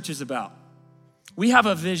this church is about. We have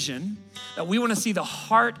a vision that we want to see the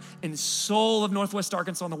heart and soul of Northwest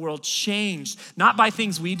Arkansas and the world changed, not by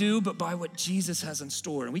things we do, but by what Jesus has in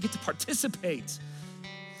store. And we get to participate.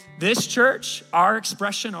 This church, our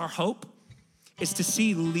expression, our hope, is to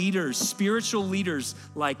see leaders, spiritual leaders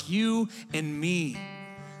like you and me,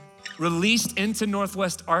 released into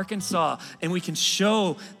Northwest Arkansas, and we can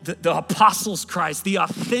show the apostles' Christ, the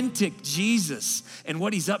authentic Jesus, and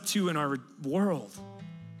what he's up to in our world.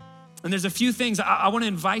 And there's a few things I want to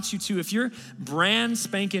invite you to. If you're brand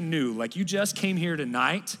spanking new, like you just came here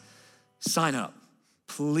tonight, sign up,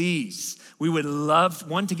 please. We would love,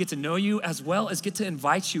 one, to get to know you, as well as get to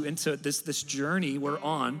invite you into this journey we're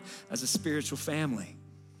on as a spiritual family.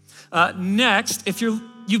 Next, if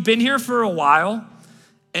you've been here for a while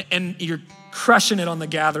and you're crushing it on the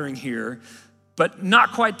gathering here, but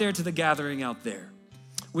not quite there to the gathering out there,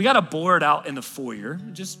 we got a board out in the foyer.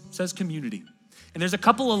 It just says community. And there's a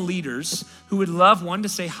couple of leaders who would love, one, to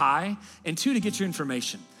say hi, and two, to get your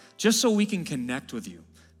information, just so we can connect with you.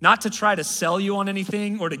 Not to try to sell you on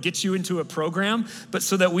anything or to get you into a program, but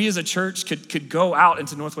so that we as a church could go out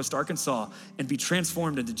into Northwest Arkansas and be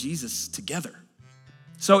transformed into Jesus together.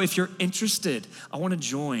 So if you're interested, I want to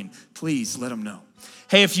join, please let them know.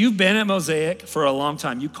 Hey, if you've been at Mosaic for a long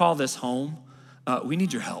time, you call this home, we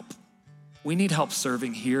need your help. We need help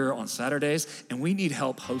serving here on Saturdays, and we need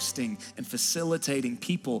help hosting and facilitating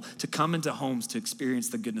people to come into homes to experience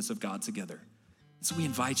the goodness of God together. So we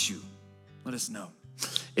invite you. Let us know.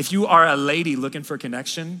 If you are a lady looking for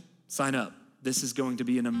connection, sign up. This is going to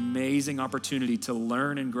be an amazing opportunity to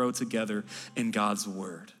learn and grow together in God's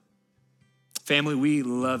word. Family, we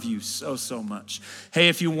love you so, so much. Hey,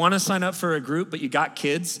 if you want to sign up for a group, but you got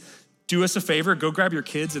kids, do us a favor, go grab your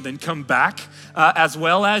kids and then come back. As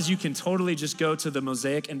well as you can totally just go to the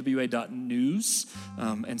mosaicnwa.news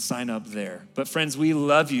and sign up there. But friends, we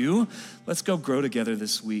love you. Let's go grow together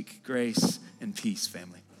this week. Grace and peace,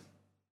 family.